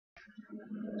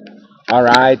All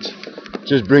right,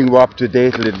 just bring you up to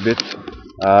date a little bit.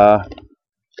 Uh,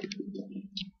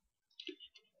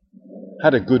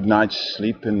 had a good night's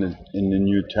sleep in the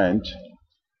new tent.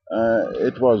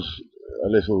 It was a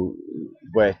little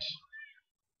wet.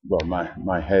 Well,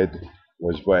 my head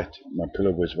was wet, my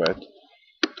pillow was wet,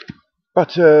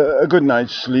 but a good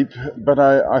night's sleep. But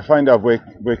I find I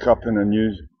wake up in a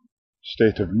new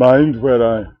state of mind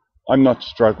where I'm not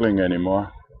struggling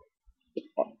anymore.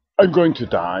 I'm going to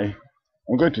die.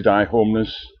 I'm going to die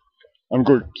homeless. I'm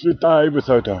going to die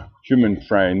without a human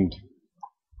friend.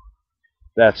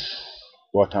 That's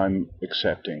what I'm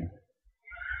accepting.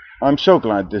 I'm so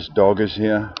glad this dog is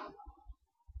here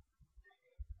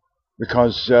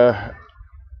because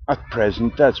at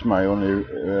present that's my only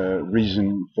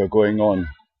reason for going on,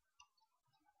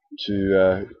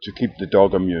 to keep the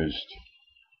dog amused.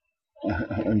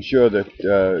 I'm sure that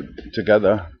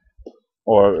together,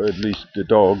 or at least the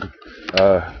dog,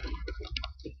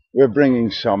 we're bringing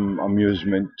some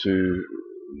amusement to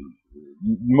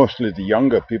mostly the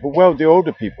younger people, well, the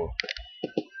older people.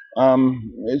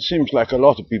 It seems like a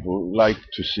lot of people like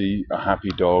to see a happy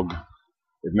dog.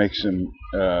 It makes them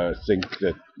think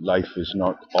that life is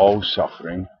not all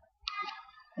suffering.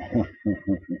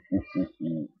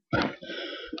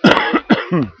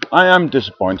 I am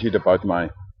disappointed about my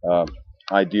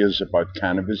ideas about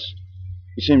cannabis.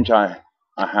 It seems I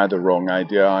had a wrong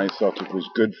idea. I thought it was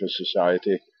good for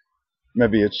society.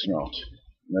 Maybe it's not.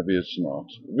 Maybe it's not.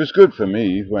 It was good for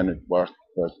me when it worked,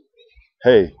 but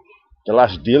hey, the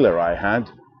last dealer I had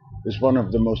is one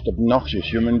of the most obnoxious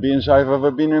human beings I've ever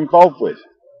been involved with.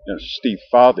 You know, Steve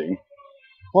Farthing.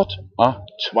 What a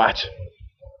twat.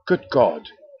 Good God.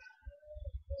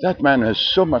 That man has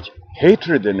so much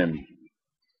hatred in him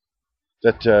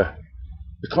that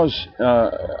because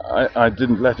I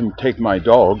didn't let him take my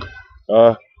dog,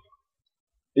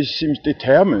 he seems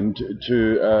determined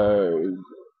to.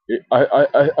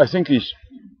 I think he's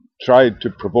tried to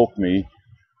provoke me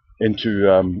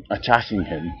into attacking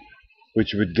him,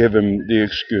 which would give him the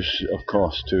excuse, of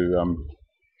course, to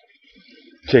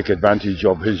take advantage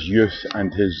of his youth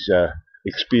and his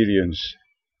experience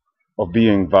of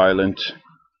being violent.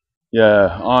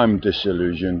 Yeah, I'm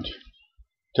disillusioned,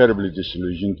 terribly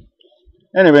disillusioned.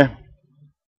 Anyway,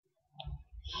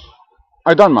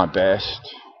 I done my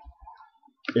best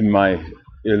in my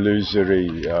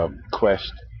illusory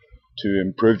quest to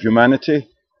improve humanity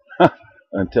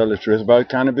and tell the truth about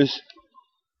cannabis.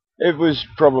 It was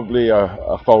probably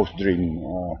a false dream,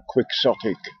 a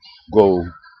quixotic goal.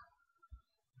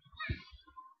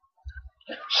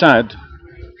 Sad,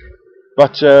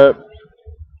 but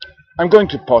I'm going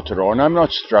to potter on. I'm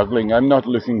not struggling. I'm not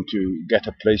looking to get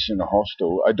a place in a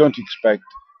hostel. I don't expect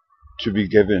to be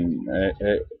given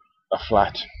a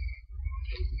flat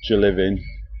to live in.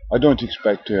 I don't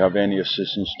expect to have any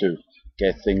assistance to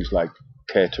get things like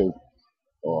kettle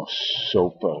or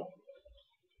soap or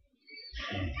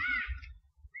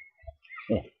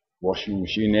washing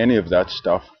machine, any of that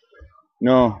stuff.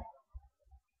 No,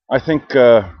 I think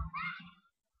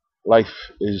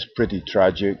life is pretty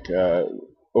tragic.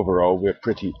 Overall, we're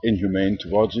pretty inhumane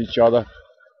towards each other.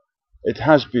 It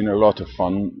has been a lot of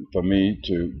fun for me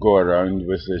to go around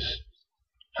with this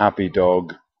happy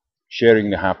dog, sharing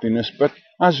the happiness, but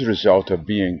as a result of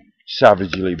being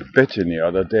savagely bitten the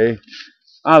other day,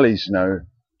 Ali's now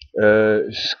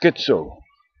schizo.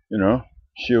 You know,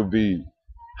 she'll be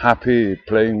happy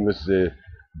playing with the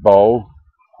ball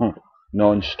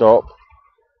non-stop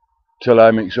till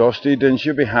I'm exhausted, and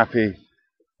she'll be happy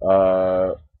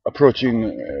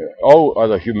approaching all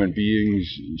other human beings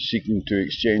seeking to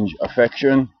exchange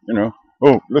affection. You know,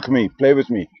 oh, look at me, play with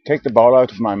me, take the ball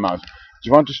out of my mouth. Do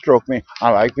you want to stroke me? I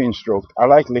like being stroked. I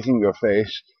like licking your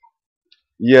face.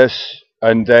 Yes,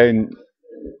 and then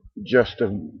just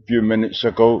a few minutes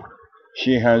ago,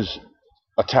 she has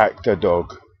attacked a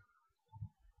dog.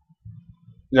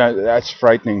 That's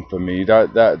frightening for me.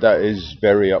 That is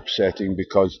very upsetting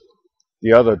because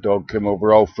the other dog came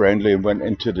over all friendly and went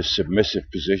into the submissive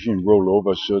position, roll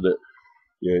over so that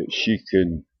she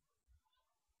can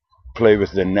play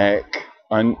with the neck.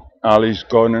 And Ali's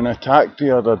gone and attacked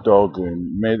the other dog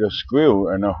and made her squeal,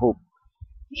 and I hope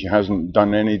she hasn't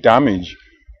done any damage.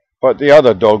 But the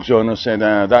other dog's owner said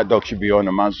that dog should be on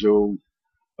a muzzle,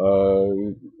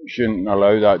 shouldn't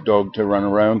allow that dog to run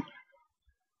around.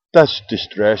 That's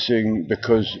distressing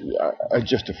because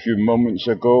just a few moments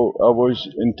ago I was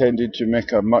intended to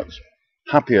make a much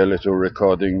happier little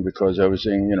recording because I was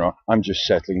saying, you know, I'm just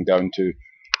settling down to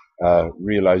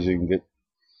realizing that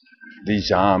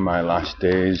these are my last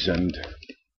days and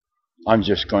I'm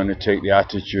just going to take the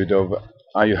attitude of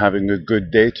Are you having a good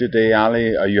day today,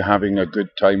 Ali? Are you having a good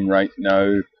time right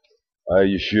now? Are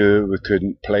you sure we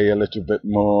couldn't play a little bit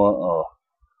more?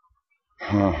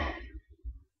 Or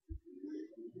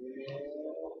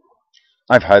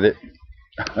I've had it.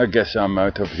 I guess I'm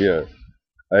out of here.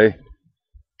 Eh?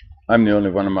 I'm the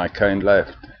only one of my kind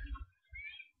left.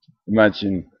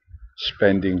 Imagine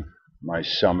spending my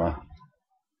summer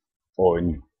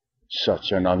on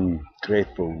such an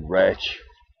ungrateful wretch.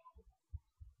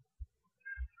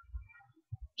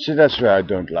 See, that's what I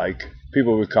don't like.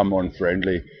 People become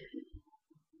unfriendly,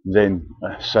 then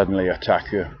suddenly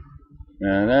attack you.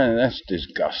 And that's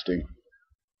disgusting.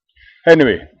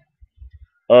 Anyway,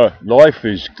 life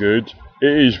is good.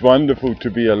 It is wonderful to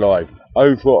be alive.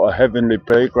 Oh, what a heavenly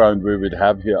playground we would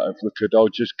have here if we could all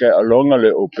just get along a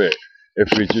little bit.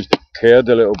 If we just cared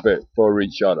a little bit for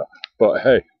each other. But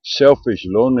hey, selfish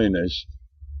loneliness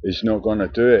is not going to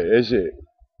do it, is it?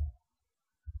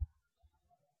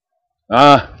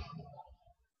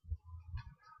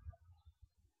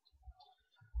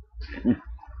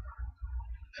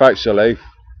 Facts of life.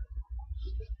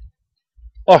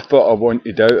 I thought I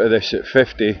wanted out of this at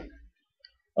 50.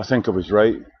 I think I was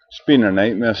right. It's been a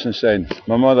nightmare since then.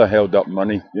 My mother held up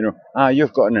money,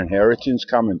 you've got an inheritance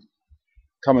coming.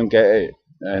 Come and get it.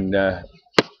 And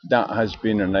that has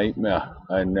been a nightmare.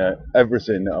 And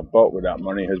everything that I bought with that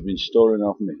money has been stolen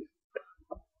off me.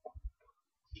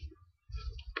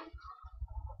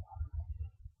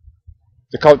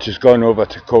 The culture's gone over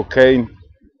to cocaine.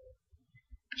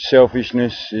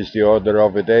 Selfishness is the order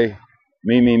of the day.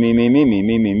 Me, me, me, me, me, me,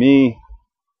 me, me, me.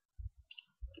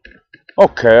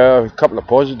 Okay, a couple of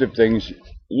positive things.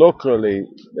 Locally,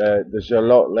 there's a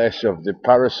lot less of the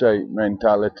parasite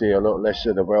mentality, a lot less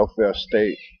of the welfare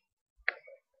state.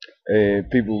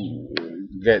 People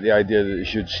get the idea that they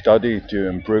should study to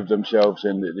improve themselves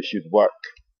and that they should work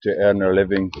to earn a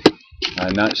living,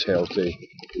 and that's healthy.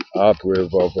 I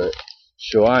approve of it.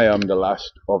 So I am the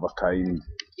last of a kind.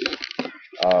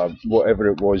 Whatever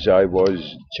it was I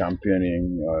was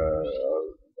championing,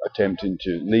 attempting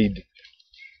to lead,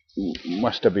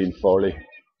 must have been folly.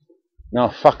 Now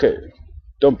fuck it.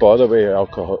 Don't bother with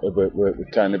alcohol,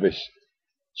 with cannabis.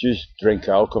 Just drink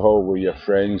alcohol with your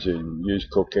friends and use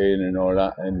cocaine and all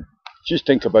that, and just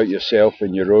think about yourself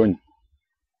and your own.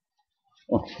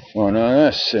 Oh no,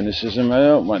 that's cynicism. I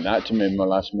don't want that to be my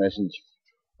last message.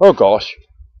 Oh gosh,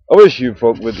 I wish you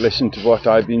folk would listen to what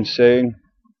I've been saying.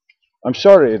 I'm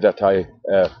sorry that I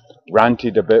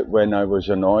ranted a bit when I was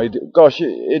annoyed. Gosh,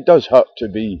 it does hurt to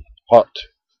be hurt.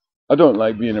 I don't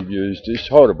like being abused. It's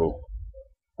horrible.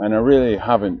 And I really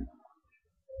haven't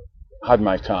had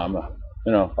my karma.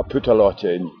 I put a lot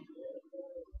in,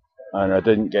 and I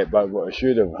didn't get back what I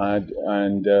should have had,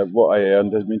 and what I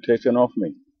earned has been taken off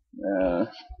me.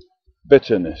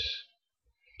 Bitterness.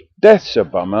 Death's a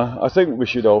bummer. I think we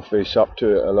should all face up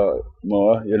to it a lot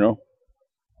more,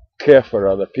 Care for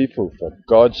other people, for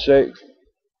God's sake.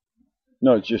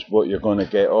 Not just what you're going to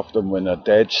get off them when they're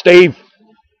dead. Steve!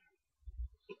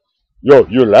 Yo,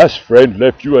 your last friend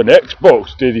left you an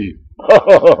Xbox, did he?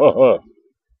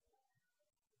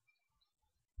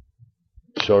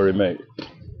 Sorry, mate.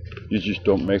 You just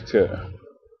don't make it.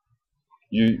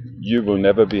 You will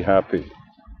never be happy.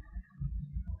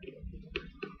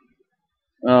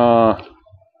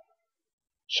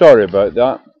 Sorry about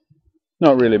that.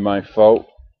 Not really my fault.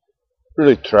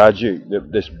 Really tragic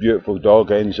that this beautiful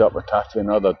dog ends up attacking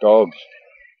other dogs.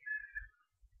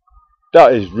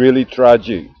 That is really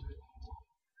tragic.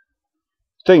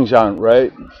 Things aren't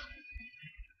right.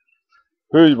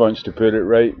 Who wants to put it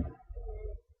right?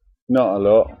 Not a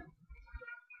lot.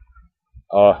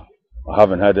 I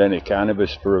haven't had any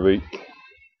cannabis for a week.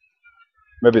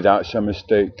 Maybe that's a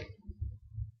mistake.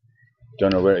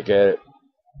 Don't know where to get it.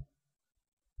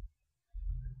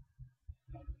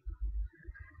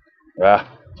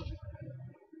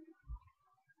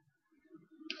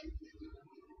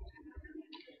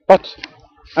 But,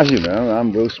 as you know,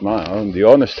 I'm Will Smile, the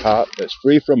honest heart that's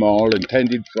free from all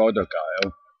intended fraud or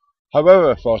guile.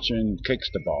 However fortune kicks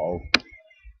the ball,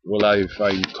 will I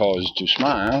find cause to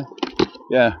smile?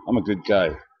 Yeah, I'm a good guy.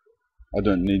 I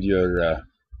don't need your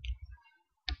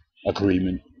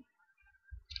agreement.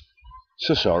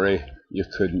 So sorry you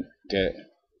couldn't get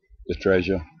the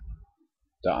treasure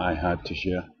that I had to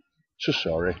share. So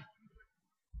sorry.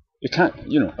 You can't,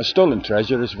 a stolen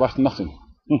treasure is worth nothing.